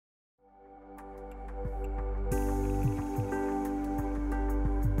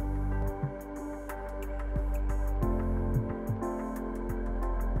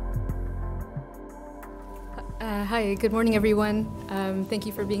Hi, good morning, everyone. Thank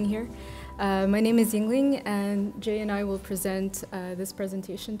you for being here. My name is Ling, and Jay and I will present this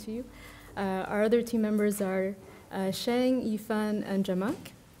presentation to you. Our other team members are Sheng, Yifan, and Zhamak,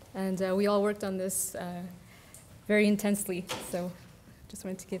 and we all worked on this very intensely, so just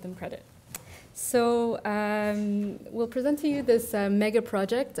wanted to give them credit. So we'll present to you this mega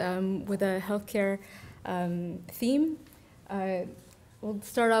project with a healthcare theme. We'll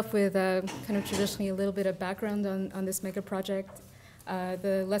start off with kind of traditionally a little bit of background on this mega project,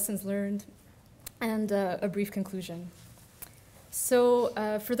 the lessons learned, and a brief conclusion. So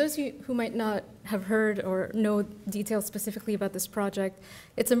for those of you who might not have heard or know details specifically about this project,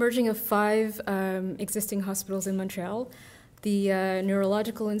 it's a merging of 5 existing hospitals in Montreal: the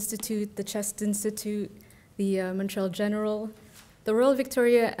Neurological Institute, the Chest Institute, the Montreal General, the Royal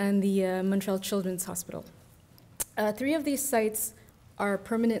Victoria, and the Montreal Children's Hospital. 3 of these sites are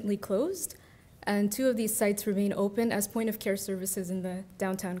permanently closed, and 2 of these sites remain open as point-of-care services in the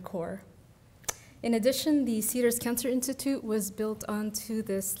downtown core. In addition, the Cedars Cancer Institute was built onto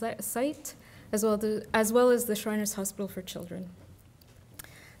this site, as well as the Shriners Hospital for Children.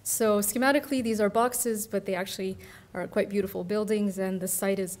 So schematically, these are boxes, but they actually are quite beautiful buildings, and the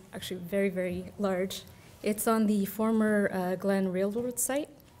site is actually very, very large. It's on the former Glen Railroad site,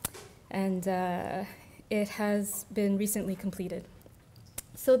 and it has been recently completed.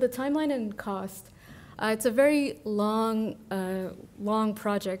 So the timeline and cost, it's a very long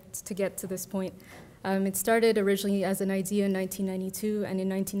project to get to this point. It started originally as an idea in 1992, and in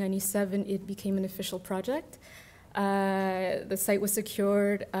 1997 it became an official project. The site was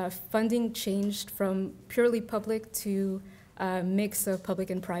secured, funding changed from purely public to a mix of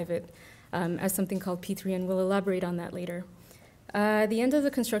public and private as something called P3, and we'll elaborate on that later. The end of the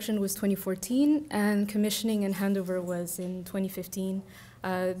construction was 2014, and commissioning and handover was in 2015.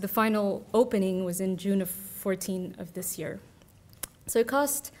 The final opening was in June of 2014 of this year. So it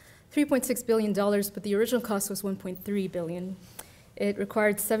cost $3.6 billion, but the original cost was $1.3 billion. It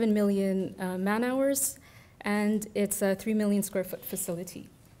required 7 million man-hours, and it's a 3 million square foot facility.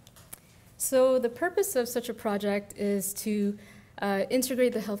 So the purpose of such a project is to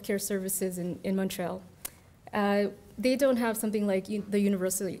integrate the healthcare services in Montreal. They don't have something like the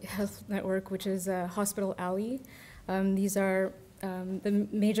Universal Health Network, which is a hospital alley. These are the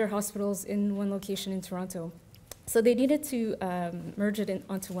major hospitals in one location in Toronto. So they needed to merge it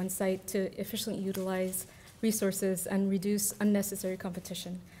onto one site to efficiently utilize resources and reduce unnecessary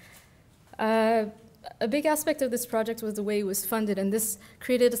competition. A big aspect of this project was the way it was funded, and this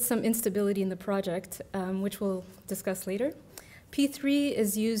created some instability in the project, which we'll discuss later. P3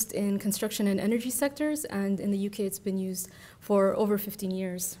 is used in construction and energy sectors, and in the UK it's been used for over 15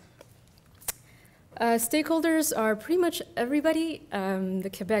 years. Stakeholders are pretty much everybody: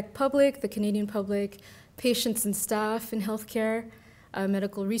 the Quebec public, the Canadian public, patients and staff in healthcare,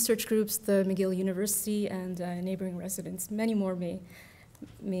 medical research groups, the McGill University, and neighboring residents. Many more may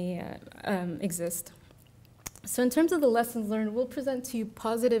exist. So in terms of the lessons learned, we'll present to you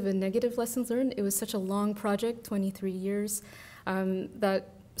positive and negative lessons learned. It was such a long project, 23 years, that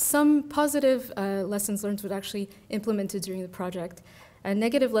some positive lessons learned were actually implemented during the project. And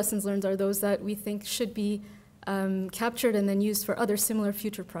negative lessons learned are those that we think should be captured and then used for other similar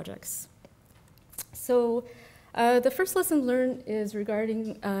future projects. So the first lesson learned is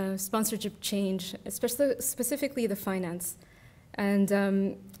regarding sponsorship change, specifically the finance.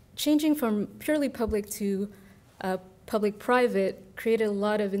 And changing from purely public to public-private created a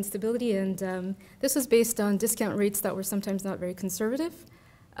lot of instability, and this was based on discount rates that were sometimes not very conservative,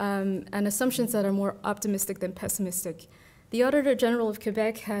 and assumptions that are more optimistic than pessimistic. The Auditor General of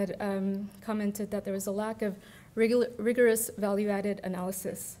Quebec had commented that there was a lack of rigorous value-added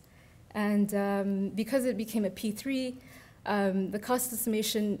analysis. And because it became a P3, the cost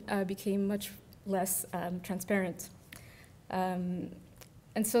estimation became much less transparent.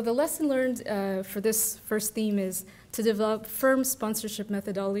 And so the lesson learned for this first theme is to develop firm sponsorship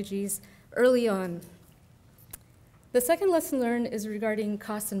methodologies early on. The second lesson learned is regarding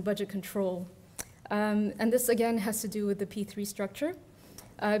cost and budget control. And this, again, has to do with the P3 structure.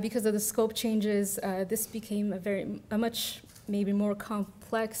 Because of the scope changes, this became a much maybe more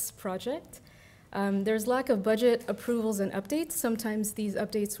complex project. There's lack of budget approvals and updates. Sometimes these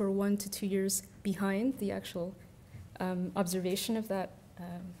updates were 1 to 2 years behind the actual observation of that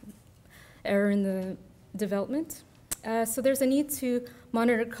error in the development. So there's a need to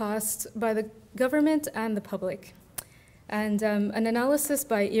monitor costs by the government and the public. And an analysis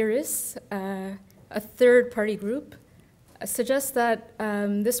by IRIS, a third-party group, suggests that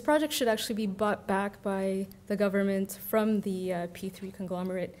this project should actually be bought back by the government from the P3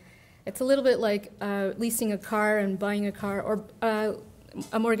 conglomerate. It's a little bit like leasing a car and buying a car, or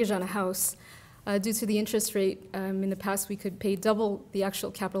a mortgage on a house. Due to the interest rate, in the past we could pay double the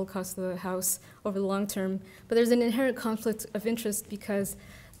actual capital cost of the house over the long term. But there's an inherent conflict of interest because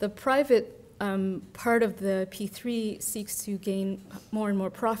the private part of the P3 seeks to gain more and more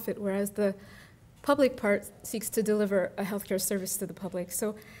profit, whereas the public part seeks to deliver a healthcare service to the public.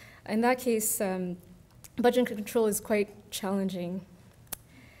 So in that case, budget control is quite challenging.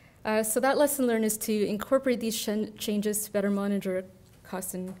 So that lesson learned is to incorporate these changes to better monitor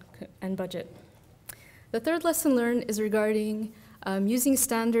cost and budget. The third lesson learned is regarding using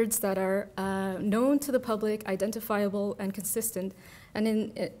standards that are known to the public, identifiable, and consistent.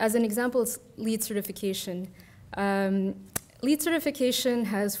 And as an example, it's LEED certification. LEED certification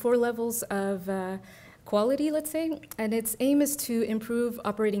has 4 levels of quality, let's say, and its aim is to improve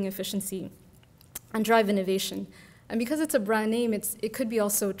operating efficiency and drive innovation. And because it's a brand name, it could be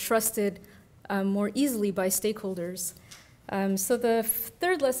also trusted more easily by stakeholders. So the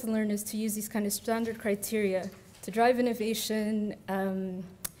third lesson learned is to use these kind of standard criteria to drive innovation,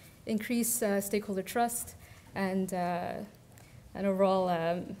 increase stakeholder trust, and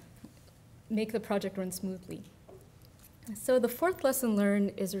overall make the project run smoothly. So the fourth lesson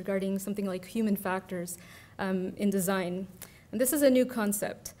learned is regarding something like human factors in design. And this is a new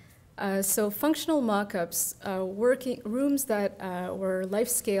concept. So functional mock-ups, rooms that were life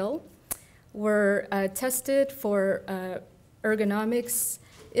scale, were tested for ergonomics,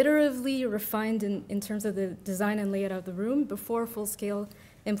 iteratively refined in terms of the design and layout of the room before full-scale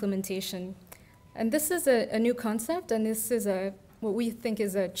implementation. And this is a new concept, and this is what we think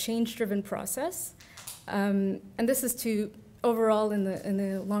is a change-driven process. And this is to, overall, in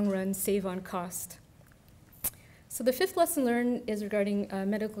the long run, save on cost. So the fifth lesson learned is regarding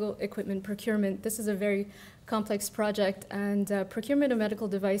medical equipment procurement. This is a very complex project, and procurement of medical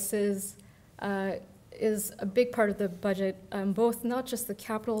devices is a big part of the budget, both not just the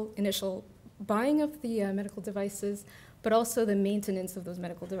capital initial buying of the medical devices, but also the maintenance of those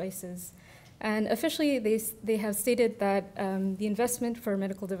medical devices. And officially, they have stated that the investment for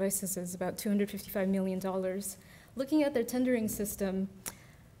medical devices is about $255 million. Looking at their tendering system,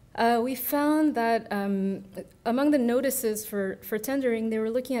 we found that among the notices for tendering, they were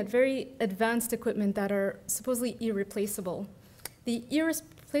looking at very advanced equipment that are supposedly irreplaceable. The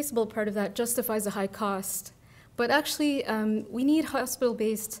irreplaceable part of that justifies a high cost, but actually we need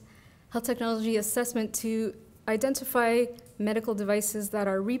hospital-based health technology assessment to identify medical devices that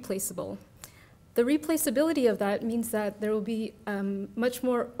are replaceable. The replaceability of that means that there will be much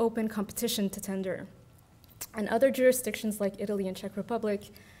more open competition to tender. And other jurisdictions like Italy and Czech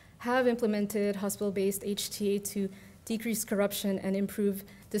Republic have implemented hospital-based HTA to decrease corruption and improve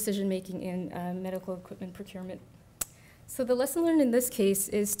decision-making in medical equipment procurement. So the lesson learned in this case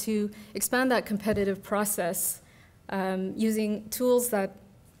is to expand that competitive process using tools that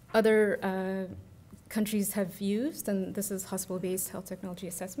other countries have used, and this is hospital-based health technology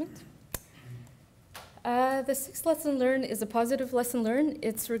assessment. The sixth lesson learned is a positive lesson learned.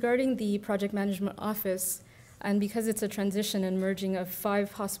 It's regarding the project management office. And because it's a transition and merging of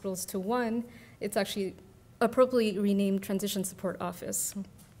 5 hospitals to 1, it's actually appropriately renamed Transition Support Office.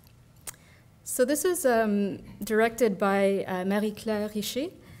 So this is directed by Marie-Claire Richer,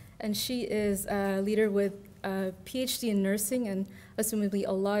 and she is a leader with a PhD in nursing and assumably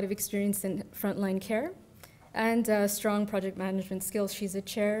a lot of experience in frontline care and strong project management skills. She's a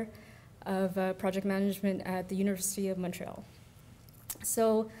chair of project management at the University of Montreal.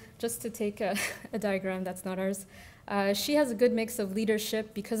 So just to take a diagram that's not ours, she has a good mix of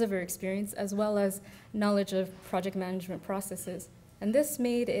leadership because of her experience as well as knowledge of project management processes. And this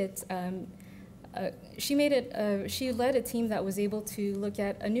made it, she led a team that was able to look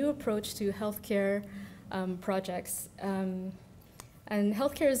at a new approach to healthcare projects. And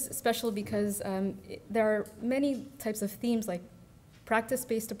healthcare is special because there are many types of themes like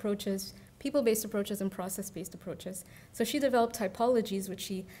practice-based approaches, people-based approaches, and process-based approaches. So she developed typologies, which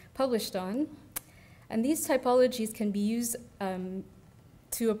she published on. And these typologies can be used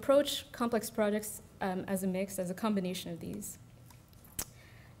to approach complex projects as a mix, as a combination of these.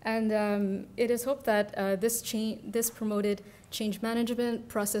 And it is hoped that this promoted change management,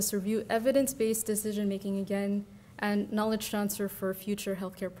 process review, evidence-based decision-making again, and knowledge transfer for future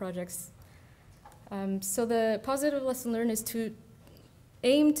healthcare projects. So the positive lesson learned is to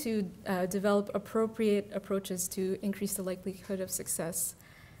aim to develop appropriate approaches to increase the likelihood of success.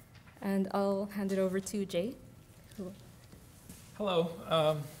 And I'll hand it over to Jay.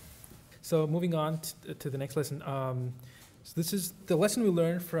 Hello. So moving on to the next lesson. So this is the lesson we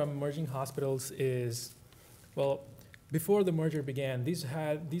learned from merging hospitals is, well, before the merger began, these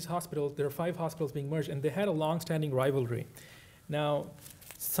hospitals, there are 5 hospitals being merged, and they had a long-standing rivalry. Now,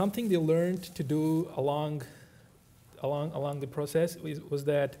 something they learned to do along the process was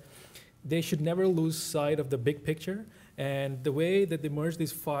that they should never lose sight of the big picture. And the way that they merged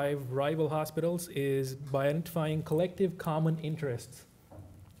these 5 rival hospitals is by identifying collective common interests.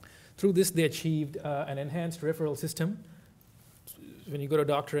 Through this, they achieved an enhanced referral system. When you go to a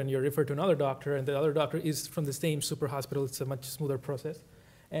doctor and you're referred to another doctor, and the other doctor is from the same super hospital, it's a much smoother process.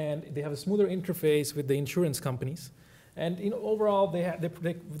 And they have a smoother interface with the insurance companies. And overall,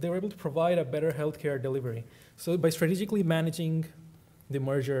 they were able to provide a better healthcare delivery. So by strategically managing the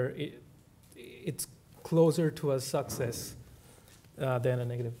merger, it's closer to a success than a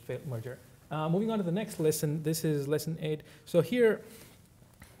negative merger. Moving on to the next lesson, this is lesson 8. So here,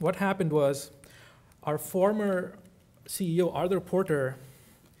 what happened was our former CEO, Arthur Porter,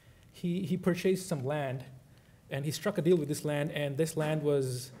 he purchased some land, and he struck a deal with this land, and this land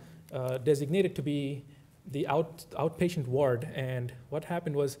was designated to be the outpatient ward. And what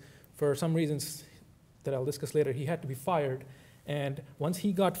happened was, for some reasons that I'll discuss later, he had to be fired. And once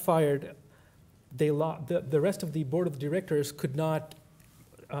he got fired, the rest of the board of directors could not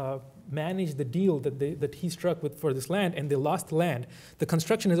manage the deal that he struck for this land, and they lost the land. The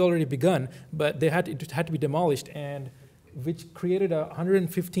construction has already begun, but it had to be demolished, and which created a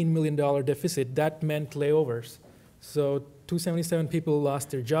 $115 million deficit. That meant layovers. So 277 people lost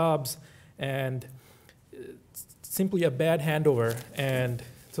their jobs, and simply a bad handover. And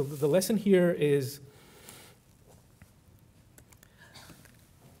so the lesson here is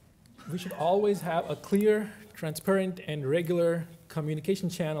we should always have a clear, transparent, and regular communication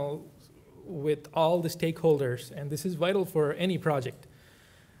channel with all the stakeholders, and this is vital for any project.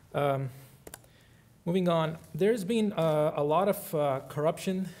 Moving on, there's been a lot of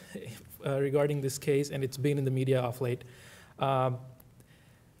corruption regarding this case, and it's been in the media of late.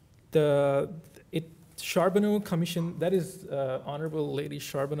 Charbonneau Commission, that is Honorable Lady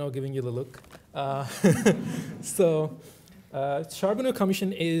Charbonneau giving you the look. Charbonneau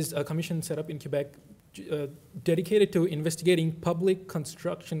Commission is a commission set up in Quebec dedicated to investigating public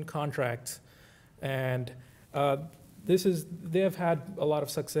construction contracts. And they have had a lot of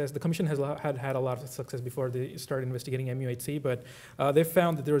success. The commission has had a lot of success before they started investigating MUHC, but they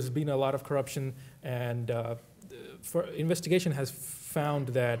found that there has been a lot of corruption, and investigation has found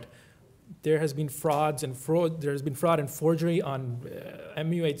that there has been fraud and forgery on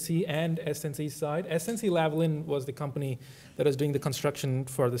MUHC and SNC's side. SNC-Lavalin was the company that was doing the construction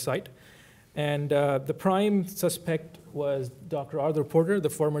for the site. And the prime suspect was Dr. Arthur Porter, the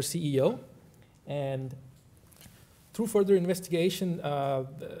former CEO. And through further investigation,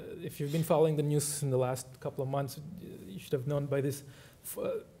 if you've been following the news in the last couple of months, you should have known by this,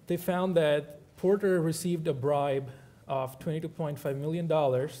 they found that Porter received a bribe of $22.5 million.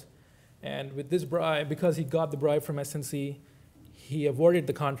 And with this bribe, because he got the bribe from SNC, he awarded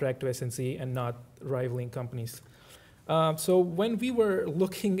the contract to SNC and not rivaling companies. So when we were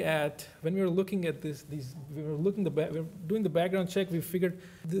looking at this, we were doing the background check. We figured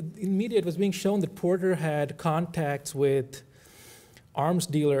in media it was being shown that Porter had contacts with arms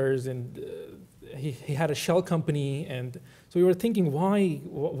dealers, and he had a shell company, and so we were thinking,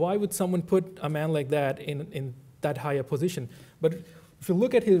 why would someone put a man like that in that high a position? But if you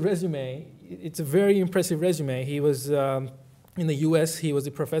look at his resume, it's a very impressive resume. He was in the U.S. He was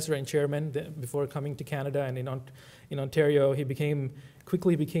a professor and chairman before coming to Canada, and in Ontario, he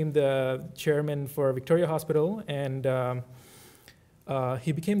quickly became the chairman for Victoria Hospital, and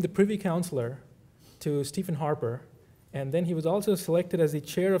he became the Privy Councillor to Stephen Harper, and then he was also selected as the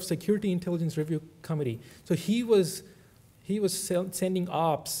chair of Security Intelligence Review Committee. So he was sending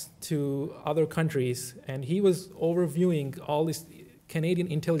ops to other countries, and he was overviewing all this Canadian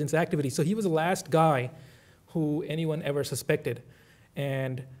intelligence activity. So he was the last guy who anyone ever suspected.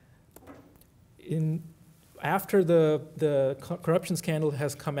 And after the corruption scandal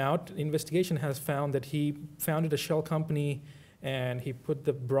has come out, investigation has found that he founded a shell company, and he put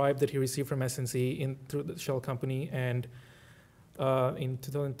the bribe that he received from SNC in through the shell company. And in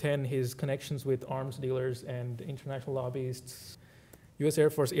 2010, his connections with arms dealers and international lobbyists, U.S. Air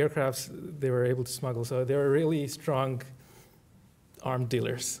Force aircrafts, they were able to smuggle. So they were really strong armed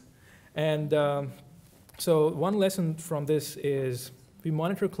dealers. And so one lesson from this is we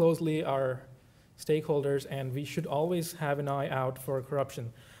monitor closely our stakeholders, and we should always have an eye out for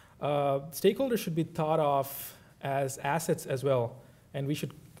corruption. Stakeholders should be thought of as assets as well, and we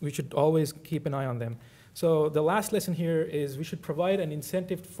should always keep an eye on them. So the last lesson here is we should provide an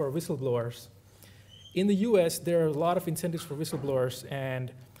incentive for whistleblowers. In the US, there are a lot of incentives for whistleblowers,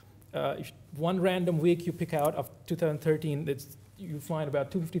 and if one random week you pick out of 2013, you find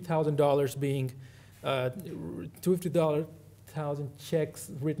about $250,000 being $250,000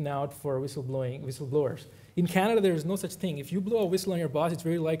 checks written out for whistleblowers. In Canada, there is no such thing. If you blow a whistle on your boss, it's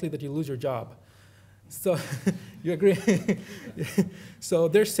very likely that you lose your job. So you agree? So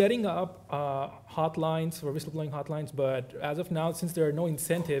they're setting up hotlines for whistleblowing hotlines, but as of now, since there are no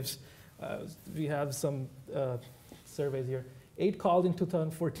incentives, we have some surveys here. 8 calls in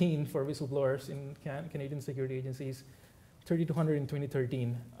 2014 for whistleblowers in Canadian security agencies, 3,200 in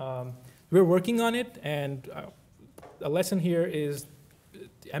 2013. We're working on it, and a lesson here is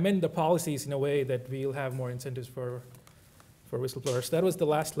amend the policies in a way that we'll have more incentives for whistleblowers. That was the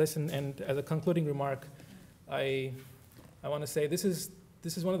last lesson, and as a concluding remark, I want to say this is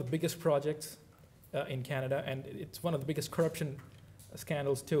one of the biggest projects in Canada, and it's one of the biggest corruption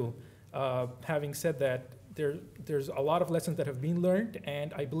scandals too. Having said that, there's a lot of lessons that have been learned,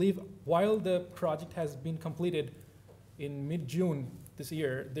 and I believe while the project has been completed in mid-June this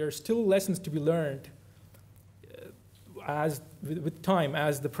year, there are still lessons to be learned with time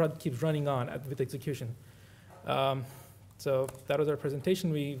as the project keeps running on with execution. So that was our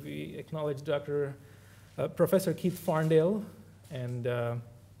presentation. We acknowledge Professor Keith Farndale and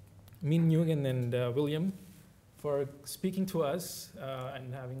Min Nguyen and William for speaking to us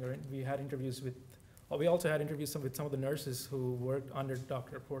and we had interviews with. Well, we also had interviews with some of the nurses who worked under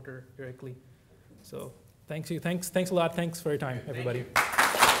Dr. Porter directly. So thanks a lot. Thanks for your time, everybody.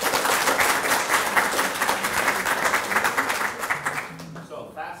 So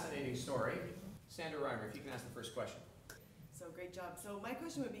fascinating story. Sandra Reimer, if you can ask the first question. So great job. So my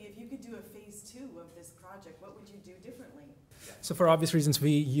question would be, if you could do a phase 2 of this project, what would you do differently? So for obvious reasons,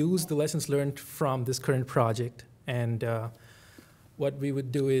 we use the lessons learned from this current project, and what we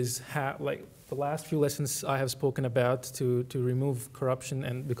would do is like the last few lessons I have spoken about to remove corruption,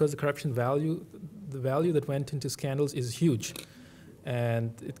 and because the corruption value, the value that went into scandals is huge,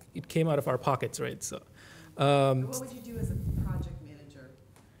 and it came out of our pockets, right? So. What would you do as a project manager,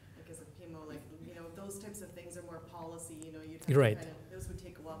 like as a PMO, like those types of things are more policy, you'd have to right. Those would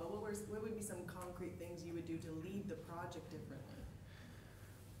take a while, but what would be some concrete things you would do to lead the project differently?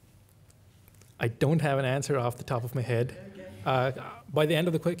 I don't have an answer off the top of my head. Okay. By the end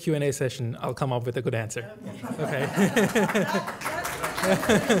of the quick Q&A session, I'll come up with a good answer. Okay.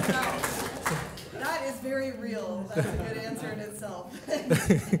 That is very real. That's a good answer in itself.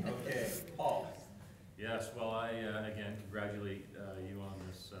 Okay, Paul. Yes, well, I again congratulate you on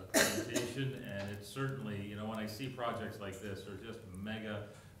this presentation, and it's certainly, when I see projects like this, they're just mega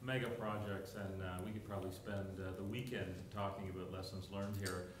projects, and we could probably spend the weekend talking about lessons learned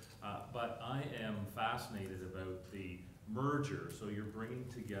here. But I am fascinated about the merger. So you're bringing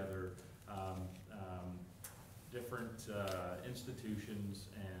together different institutions,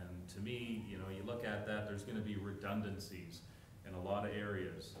 and to me, you look at that, there's going to be redundancies in a lot of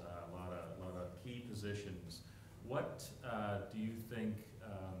areas, a lot of key positions. What do you think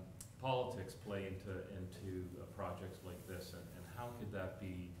politics play into projects like this, and how could that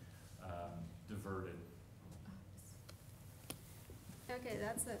be diverted? Okay,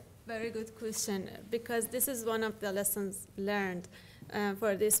 that's a very good question, because this is one of the lessons learned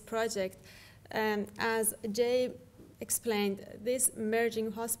for this project. As Jay explained, these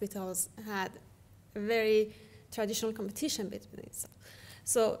merging hospitals had a very traditional competition between itself.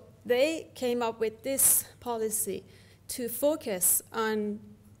 So they came up with this policy to focus on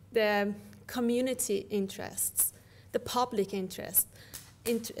the community interests, the public instead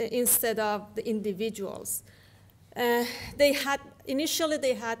of the individuals. Initially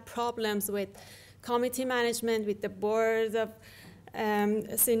they had problems with committee management, with the board of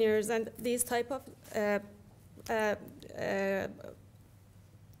seniors and these type of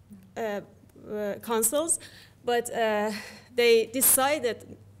councils, but they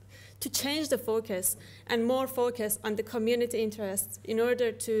decided to change the focus and more focus on the community interests in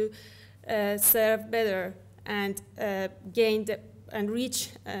order to serve better and gain and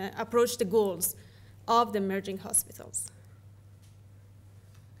approach the goals of the merging hospitals.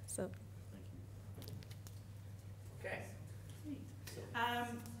 So. Okay.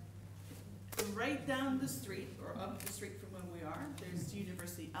 Right down the street, or up the street from where we are, there's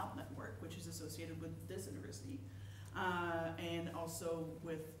University Out Network, which is associated with this university, and also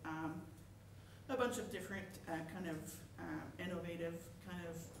with a bunch of different innovative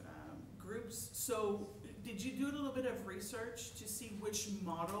groups. So did you do a little bit of research to see which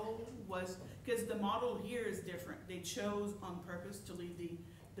model was, because the model here is different. They chose on purpose to leave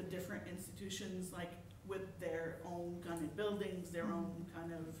the different institutions like with their own kind of buildings, their own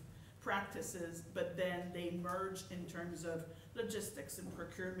kind of practices, but then they merged in terms of logistics and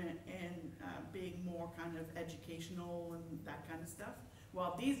procurement and being more kind of educational and that kind of stuff.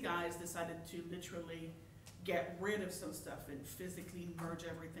 While these guys decided to literally get rid of some stuff and physically merge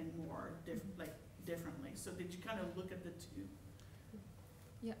everything more differently. So did you kind of look at the two?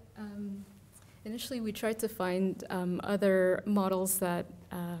 Yeah. Initially, we tried to find other models that,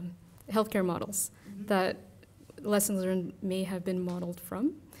 healthcare models, that lessons learned may have been modeled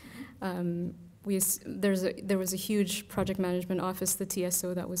from. There was a huge project management office, the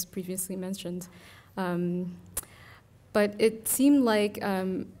TSO, that was previously mentioned. But it seemed like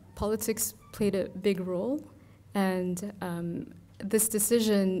politics played a big role, and this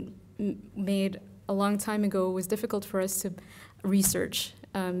decision made a long time ago was difficult for us to research.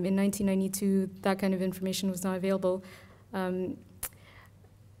 In 1992, that kind of information was not available.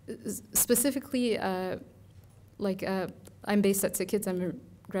 Specifically, I'm based at SICKIDS, I'm a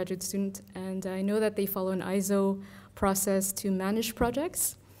graduate student, and I know that they follow an ISO process to manage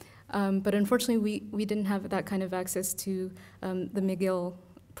projects. But unfortunately, we didn't have that kind of access to the McGill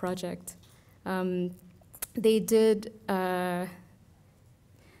project.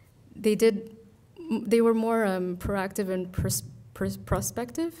 They were more proactive and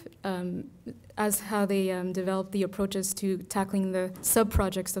prospective as how they developed the approaches to tackling the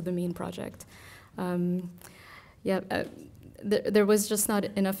sub-projects of the main project. There was just not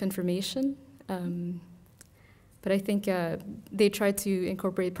enough information. But I think they tried to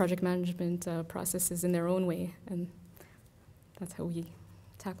incorporate project management processes in their own way, and that's how we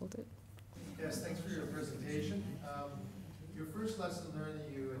tackled it. Yes, thanks for your presentation. Your first lesson learned that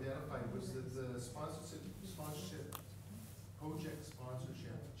you identified was that the project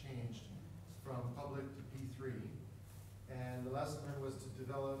sponsorship changed from public to P3, and the lesson learned was to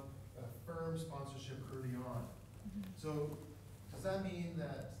develop a firm sponsorship early on. So does that mean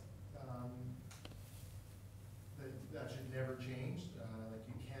that that should never change? Like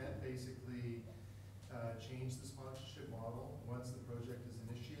you can't basically change the sponsorship model once the project is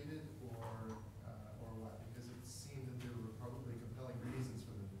initiated, or what? Because it seemed that there were probably compelling reasons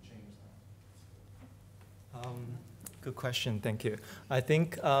for them to change that. Good question, thank you. I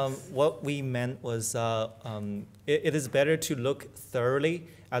think what we meant was it is better to look thoroughly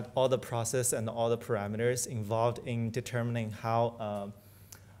at all the process and all the parameters involved in determining how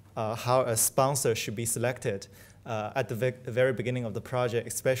a sponsor should be selected at the very beginning of the project,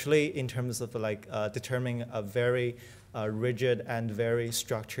 especially in terms of determining a very rigid and very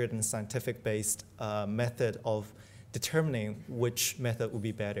structured and scientific-based method of determining which method would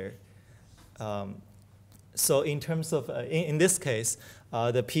be better. So in terms of, in this case,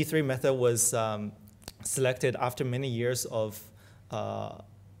 the P3 method was selected after many years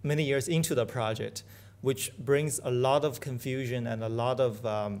into the project, which brings a lot of confusion and a lot of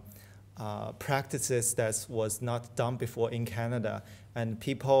practices that was not done before in Canada. And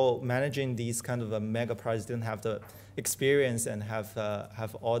people managing these kind of mega projects didn't have the experience and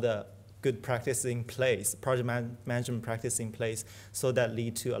have all the good practice in place, project management practice in place, so that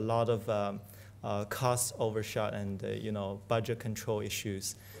lead to a lot of cost overshot and budget control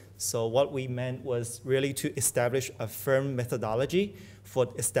issues. So what we meant was really to establish a firm methodology for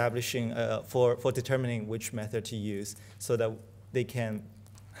establishing, for determining which method to use, so that they can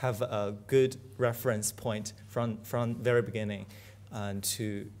have a good reference point from very beginning, and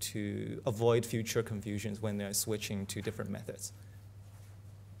to avoid future confusions when they're switching to different methods.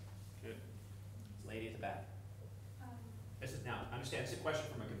 Good. Lady at the back. This is now, understand, it's a question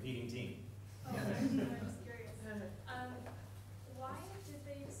from a competing team. Oh, I'm just curious. Why did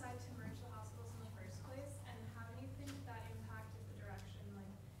they decide to merge the hospitals in the first place, and how do you think that impacted the direction?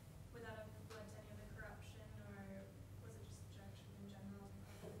 Like, would that have led to any of the corruption, or was it just direction in general?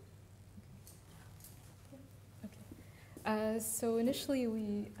 So initially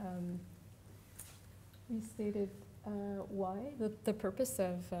we stated why, the purpose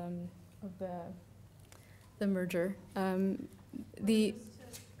of the merger.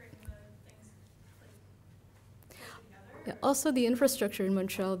 Also, the infrastructure in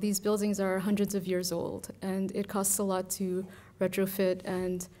Montreal, these buildings are hundreds of years old, and it costs a lot to retrofit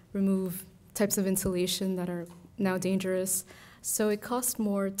and remove types of insulation that are now dangerous. So it costs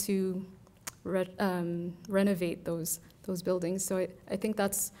more to renovate those buildings. So I think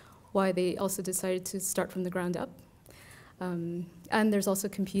that's why they also decided to start from the ground up. And there's also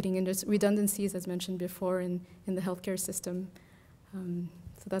competing redundancies, as mentioned before, in the healthcare system.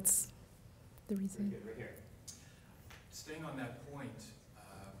 So that's the reason. Right here. Staying on that point,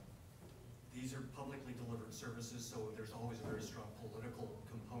 these are publicly delivered services, so there's always a very strong political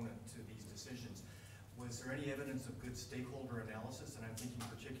component to these decisions. Was there any evidence of good stakeholder analysis? And I'm thinking in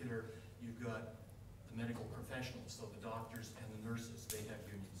particular, you've got the medical professionals, so the doctors and the nurses, they have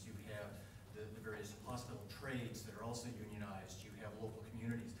unions. You have the various hospital trades that are also unionized. You have local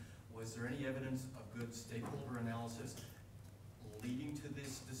communities. Was there any evidence of good stakeholder analysis leading to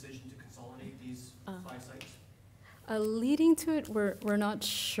this decision to consolidate these 5 sites? Leading to it, we're not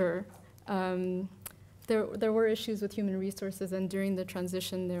sure. There were issues with human resources, and during the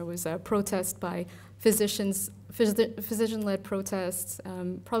transition, there was a protest by physicians, physician-led protests,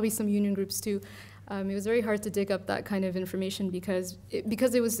 probably some union groups too. It was very hard to dig up that kind of information because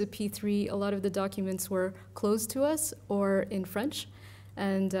it was the P3, a lot of the documents were closed to us or in French.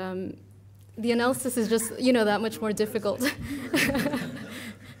 And the analysis is just, that much more difficult. Question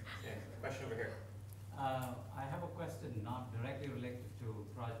over here. I have a question not directly related to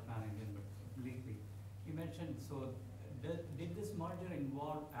project management, but obliquely. You mentioned, so did this merger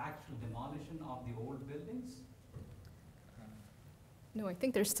involve actual demolition of the old buildings? No, I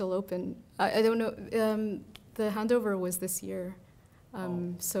think they're still open. I don't know. The handover was this year.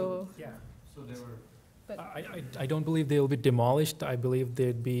 So Yeah. So they were. But I don't believe they'll be demolished. I believe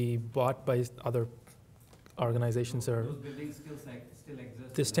they'd be bought by other organizations or. Those buildings still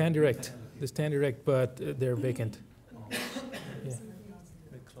exist? They stand erect. They stand erect, but they're vacant. Yeah.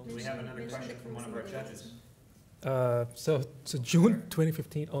 Do we have another question from one of our judges? So June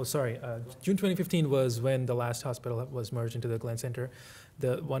 2015, June 2015 was when the last hospital was merged into the Glenn Center.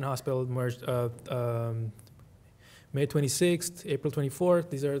 The one hospital merged May 26th, April 24th.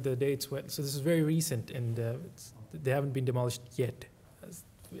 These are the dates. So this is very recent, and they haven't been demolished yet,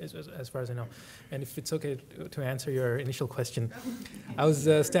 as far as I know. And if it's okay to answer your initial question, I was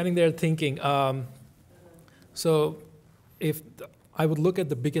standing there thinking, so if I would look at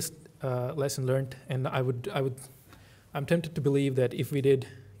the biggest lesson learned, and I'm tempted to believe that if we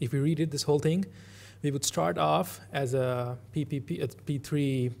redid this whole thing, we would start off as a PPP, a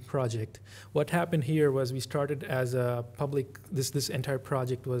P3 project. What happened here was we started as a public, this entire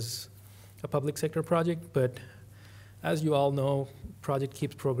project was a public sector project, but as you all know, project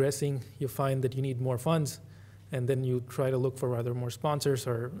keeps progressing, you find that you need more funds, and then you try to look for either more sponsors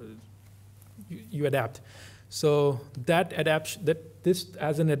or you adapt. So this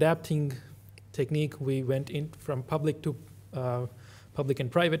as an adapting technique, we went in from public to public and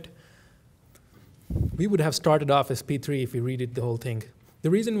private. We would have started off as P3 if we redid the whole thing. The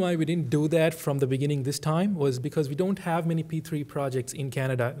reason why we didn't do that from the beginning this time was because we don't have many P3 projects in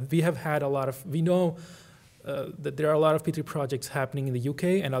Canada. We know that there are a lot of P3 projects happening in the UK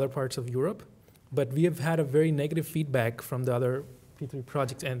and other parts of Europe, but we have had a very negative feedback from the other P3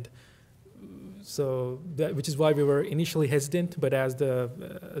 projects, and so which is why we were initially hesitant, but as the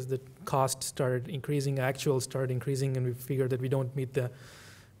cost started increasing, actuals started increasing, and we figured that we don't meet the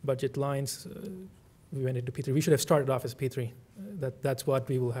budget lines, we went into P3. We should have started off as P3. That's what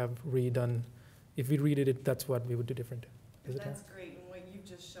we will have redone. If we redid it, that's what we would do different. That's great, and what you've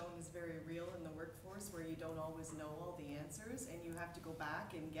just shown is very real in the workforce, where you don't always know all the answers, and you have to go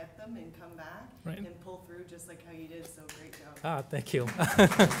back and get them and come back and pull through just like how you did, so great job. Thank you.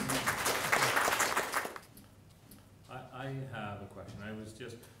 I have a question.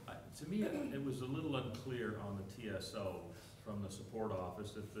 To me, it was a little unclear on the TSO from the support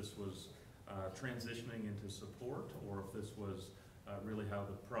office if this was transitioning into support or if this was really how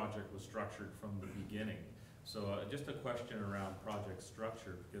the project was structured from the beginning. So just a question around project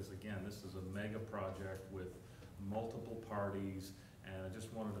structure, because again, this is a mega project with multiple parties, and I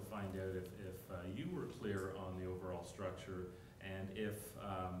just wanted to find out if you were clear on the overall structure and if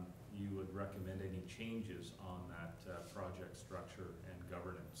you would recommend any changes on that project structure and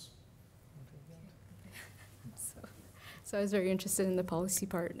governance. So I was very interested in the policy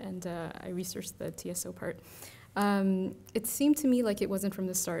part, and I researched the TSO part. It seemed to me like it wasn't from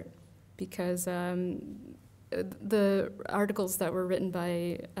the start, because the articles that were written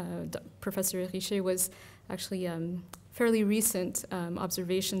by Professor Richer was actually fairly recent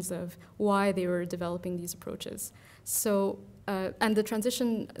observations of why they were developing these approaches. So, and the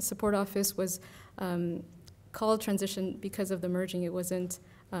Transition Support Office was called Transition because of the merging. It wasn't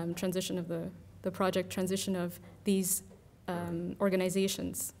transition of the project, transition of these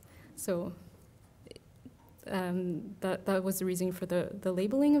organizations. So that was the reason for the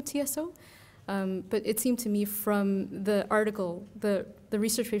labeling of TSO. But it seemed to me from the article, the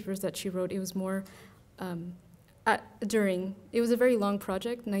research papers that she wrote, it was more it was a very long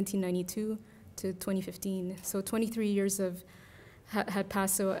project, 1992 to 2015. So 23 years had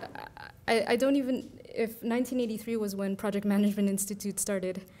passed. So I don't even, if 1983 was when Project Management Institute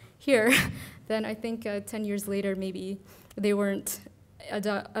started here, then I think 10 years later, maybe they weren't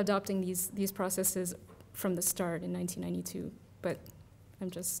adopting these processes from the start in 1992. But I'm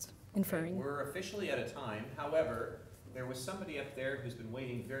just inferring. Okay, we're officially at a time. However, there was somebody up there who's been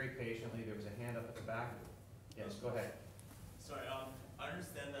waiting very patiently. There was a hand up at the back. Yes, go ahead. Sorry, I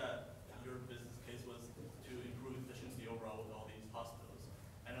understand that your business case was to improve efficiency overall with all these hospitals.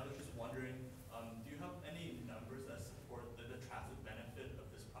 And I was just wondering, do you have any numbers that support the traffic benefit of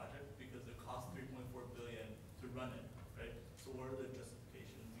this project? Because it costs $3.4 billion to run it, right? So what are the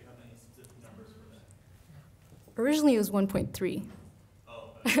justifications? Do you have any specific numbers for that? Originally, it was 1.3.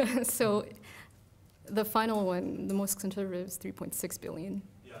 Oh, okay. So the final one, the most conservative, is 3.6 billion.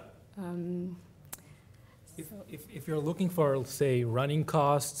 Yeah. If you're looking for, say, running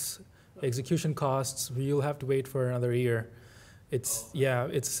costs, execution costs, you'll have to wait for another year. It's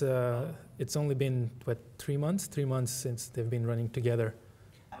it's only been what 3 months? 3 months since they've been running together.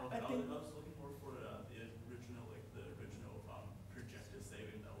 I think I was looking more for the original projected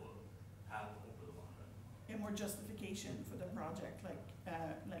saving that will have over the long run. and more justification for the project, like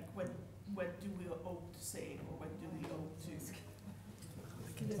what do we owe to save, or what do we owe to?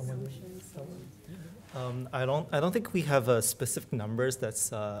 I don't think we have specific numbers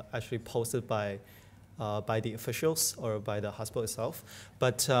that's actually posted by the officials or by the hospital itself,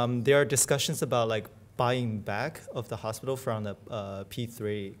 but there are discussions about like buying back of the hospital from the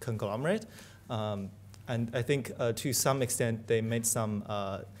P3 conglomerate, and I think to some extent they made some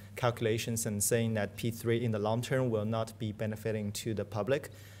calculations and saying that P3 in the long term will not be benefiting to the public,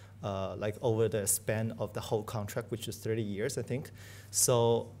 like over the span of the whole contract, which is 30 years, I think.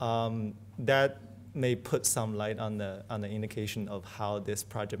 So that may put some light on the indication of how this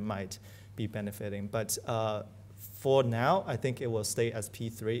project might be benefiting. But for now, I think it will stay as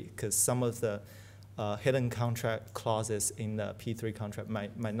P3 because some of the hidden contract clauses in the P3 contract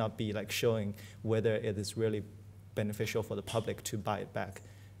might not be like showing whether it is really beneficial for the public to buy it back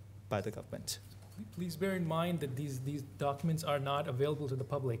by the government. Please bear in mind that these documents are not available to the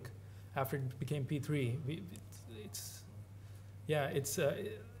public after it became P3.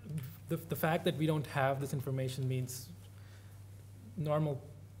 The fact that we don't have this information means normal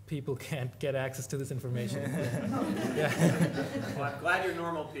people can't get access to this information. Well, I'm glad you're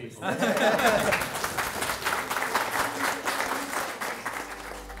normal people.